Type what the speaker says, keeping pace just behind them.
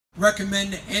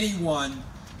recommend to anyone,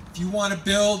 if you want to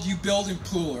build, you build in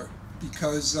Pooler,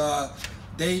 because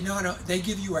they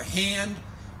give you a hand,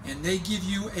 and they give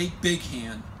you a big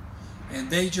hand, and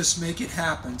they just make it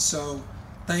happen. So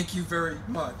thank you very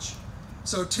much.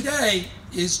 So today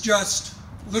is just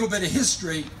a little bit of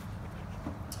history.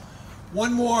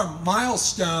 One more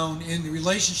milestone in the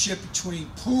relationship between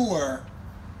Pooler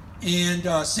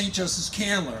and St. Joseph's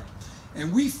Candler.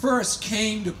 And we first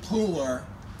came to Pooler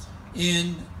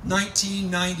in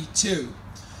 1992.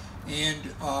 And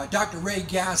Dr. Ray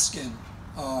Gaskin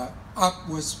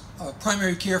was a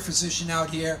primary care physician out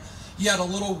here. He had a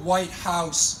little white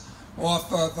house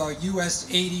off of US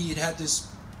 80. It had this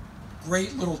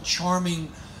great little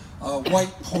charming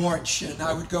white porch, and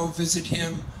I would go visit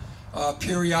him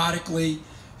periodically.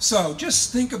 So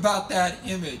just think about that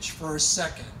image for a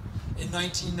second in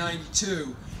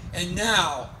 1992. And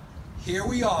now, here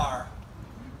we are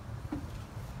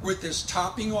with this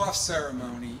topping off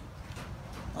ceremony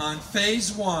on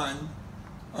phase 1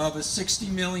 of a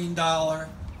 $60 million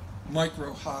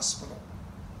micro hospital.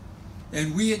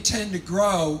 And we intend to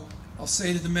grow. I'll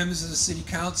say to the members of the City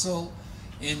Council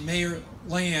and Mayor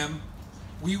Lamb,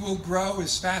 we will grow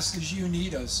as fast as you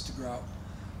need us to grow.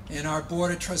 And our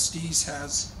Board of Trustees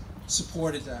has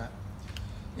supported that.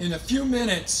 In a few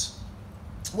minutes,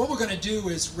 what we're going to do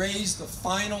is raise the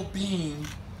final beam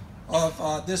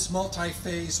of this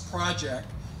multi-phase project,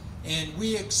 and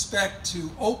we expect to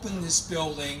open this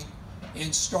building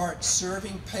and start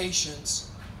serving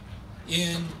patients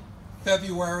in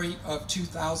February of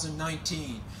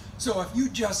 2019. So if you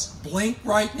just blink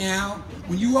right now,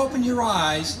 when you open your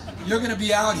eyes, you're going to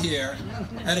be out here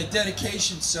at a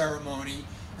dedication ceremony,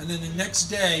 and then the next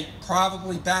day,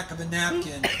 probably back of a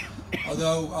napkin,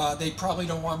 although they probably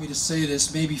don't want me to say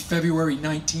this, maybe February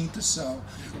 19th or so,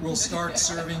 we'll start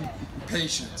serving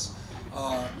patients.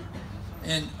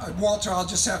 And Walter, I'll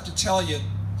just have to tell you,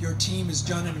 your team has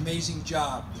done an amazing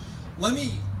job. Let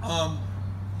me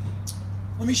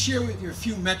share with you a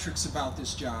few metrics about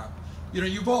this job. You know,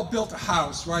 you've all built a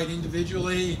house, right,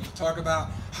 individually, and you talk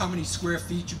about how many square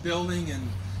feet you're building and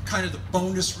kind of the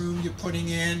bonus room you're putting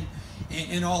in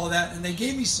and all of that. And they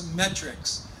gave me some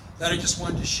metrics that I just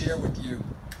wanted to share with you.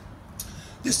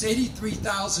 This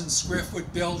 83,000 square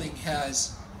foot building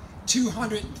has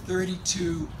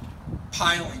 232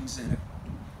 pilings in it.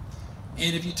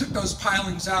 And if you took those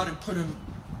pilings out and put them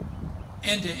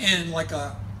end to end like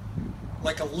a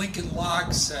Lincoln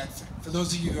log set, for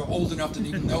those of you who are old enough to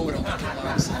even know what a Lincoln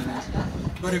log set is,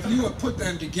 but if you would put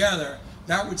them together,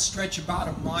 that would stretch about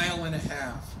 1.5 miles.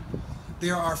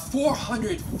 There are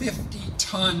 450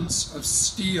 tons of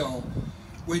steel,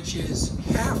 which is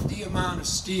half the amount of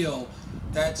steel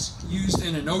that's used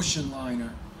in an ocean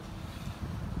liner.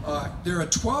 There are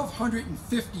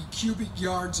 1,250 cubic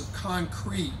yards of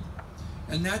concrete,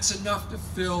 and that's enough to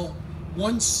fill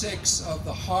 1/6 of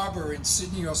the harbor in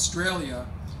Sydney, Australia,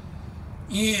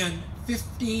 and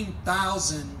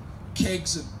 15,000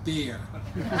 kegs of beer.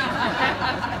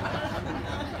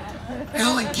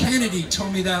 Alan Kennedy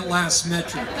told me that last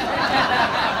metric.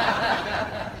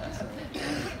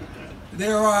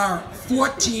 There are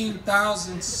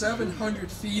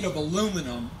 14,700 feet of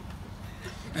aluminum,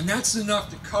 and that's enough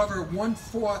to cover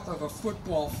 1/4 of a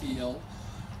football field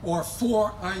or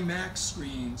 4 IMAX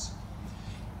screens.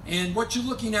 And what you're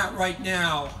looking at right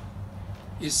now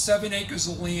is 7 acres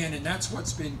of land, and that's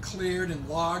what's been cleared and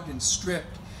logged and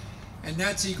stripped, and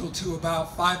that's equal to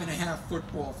about 5.5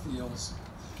 football fields.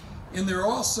 And there are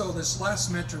also, this last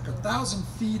metric, 1,000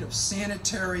 feet of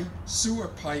sanitary sewer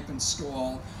pipe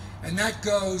installed, and that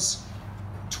goes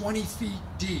 20 feet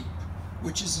deep,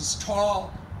 which is as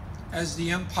tall as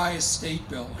the Empire State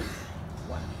Building.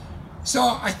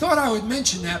 So I thought I would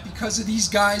mention that because of these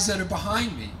guys that are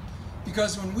behind me.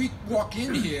 Because when we walk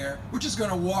in here, we're just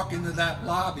going to walk into that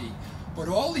lobby. But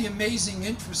all the amazing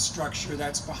infrastructure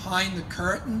that's behind the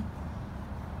curtain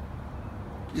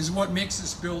is what makes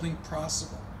this building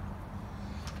possible.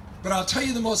 But I'll tell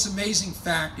you the most amazing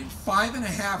fact. In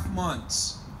 5.5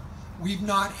 months, we've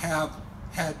not had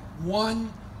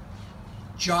one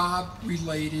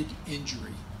job-related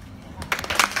injury.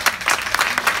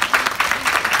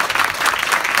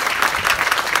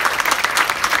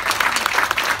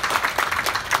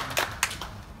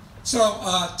 So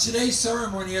today's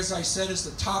ceremony, as I said, is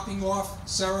the topping off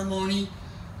ceremony.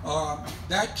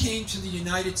 That came to the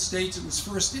United States. It was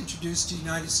first introduced to the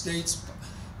United States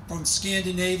from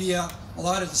Scandinavia. A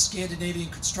lot of the Scandinavian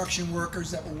construction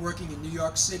workers that were working in New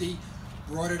York City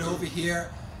brought it over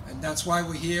here, and that's why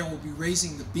we're here. We'll be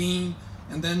raising the beam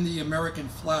and then the American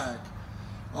flag.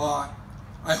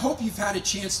 I hope you've had a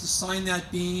chance to sign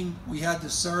that beam. We had the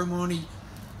ceremony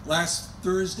last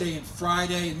Thursday and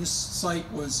Friday, and this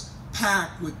site was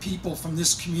packed with people from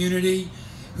this community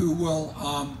who will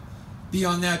be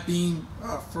on that beam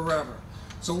forever.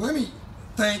 So let me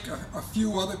thank a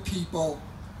few other people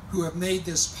who have made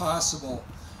this possible.